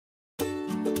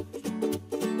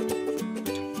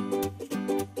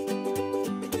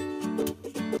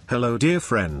Hello dear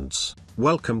friends,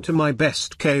 welcome to my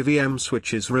best KVM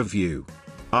switches review.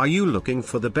 Are you looking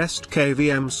for the best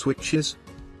KVM switches?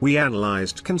 We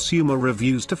analyzed consumer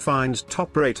reviews to find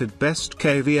top-rated best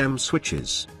KVM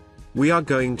switches. We are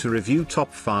going to review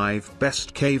top 5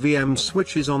 best KVM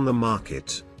switches on the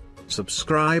market.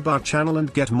 Subscribe our channel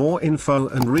and get more info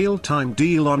and real-time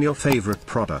deal on your favorite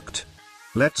product.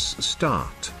 Let's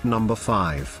start. Number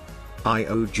 5.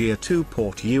 IOGEAR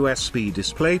 2-port USB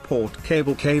Displayport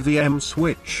cable KVM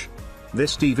Switch.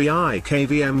 This DVI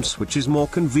KVM switch is more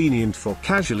convenient for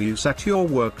casual use at your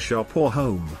workshop or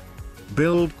home.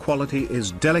 Build quality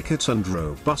is delicate and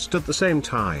robust at the same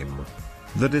time.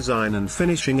 The design and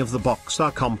finishing of the box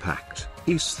are compact,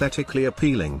 aesthetically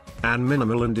appealing, and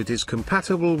minimal, and it is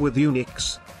compatible with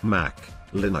Unix, Mac,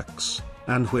 Linux,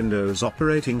 and Windows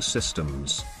operating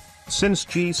systems. Since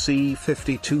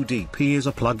GC52DP is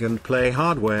a plug-and-play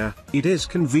hardware, it is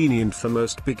convenient for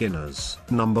most beginners.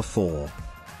 Number 4.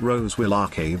 Rosewill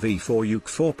RKV4U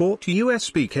 4-port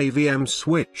USB KVM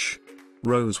Switch.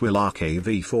 Rosewill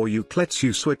RKV4U lets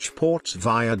you switch ports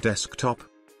via desktop.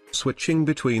 Switching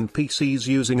between PCs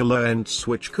using a low-end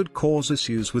switch could cause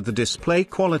issues with the display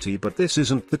quality, but this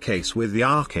isn't the case with the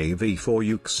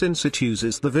RKV4U since it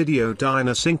uses the Video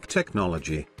DynaSync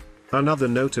technology. Another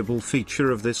notable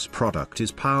feature of this product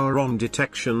is power-on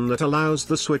detection that allows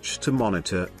the switch to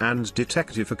monitor and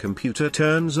detect if a computer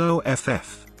turns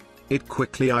OFF. It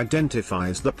quickly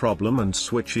identifies the problem and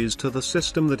switches to the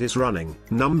system that is running.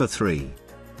 Number 3.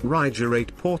 RIJER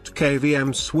 8-port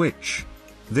KVM Switch.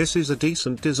 This is a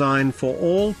decent design for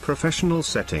all professional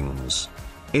settings.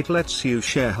 It lets you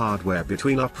share hardware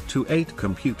between up to 8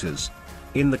 computers.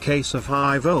 In the case of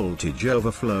high voltage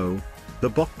overflow, the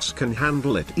box can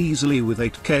handle it easily with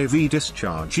 8 kV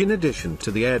discharge in addition to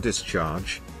the air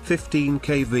discharge, 15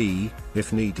 kV,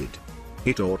 if needed.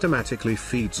 It automatically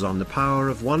feeds on the power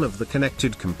of one of the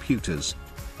connected computers.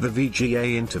 The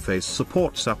VGA interface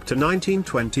supports up to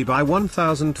 1920 by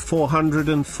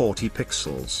 1440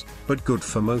 pixels, but good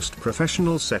for most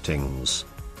professional settings.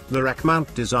 The rack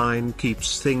mount design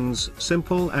keeps things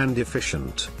simple and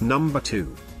efficient. Number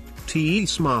 2.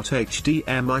 Tesmart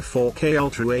HDMI 4K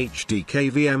Ultra HD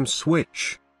KVM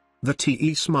Switch. The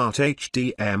Tesmart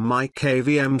HDMI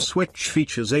KVM Switch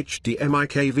features HDMI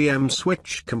KVM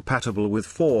Switch compatible with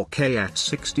 4K at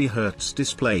 60Hz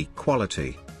display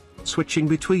quality. Switching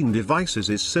between devices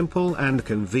is simple and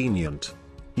convenient.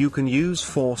 You can use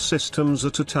 4 systems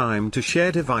at a time to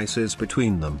share devices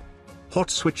between them. Hot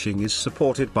switching is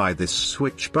supported by this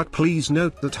switch, but please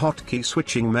note that hotkey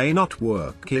switching may not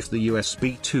work if the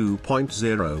USB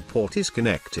 2.0 port is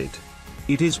connected.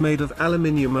 It is made of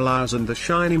aluminium alloys and the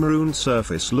shiny maroon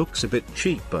surface looks a bit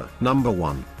cheaper. Number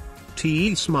 1.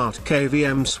 Tesmart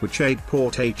KVM Switch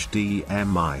 8-port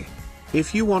HDMI.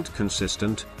 If you want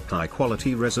consistent,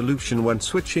 high-quality resolution when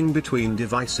switching between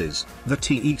devices, the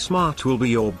Tesmart will be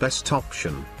your best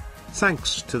option.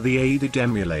 Thanks to the aided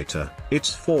emulator,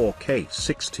 it's 4K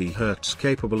 60Hz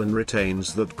capable and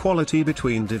retains that quality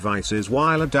between devices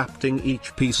while adapting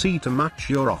each PC to match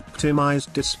your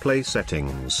optimized display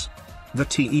settings. The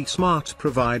Tesmart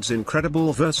provides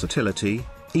incredible versatility,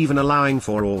 even allowing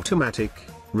for automatic,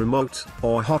 remote,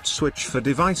 or hot switch for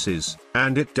devices,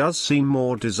 and it does seem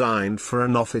more designed for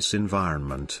an office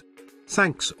environment.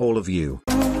 Thanks all of you.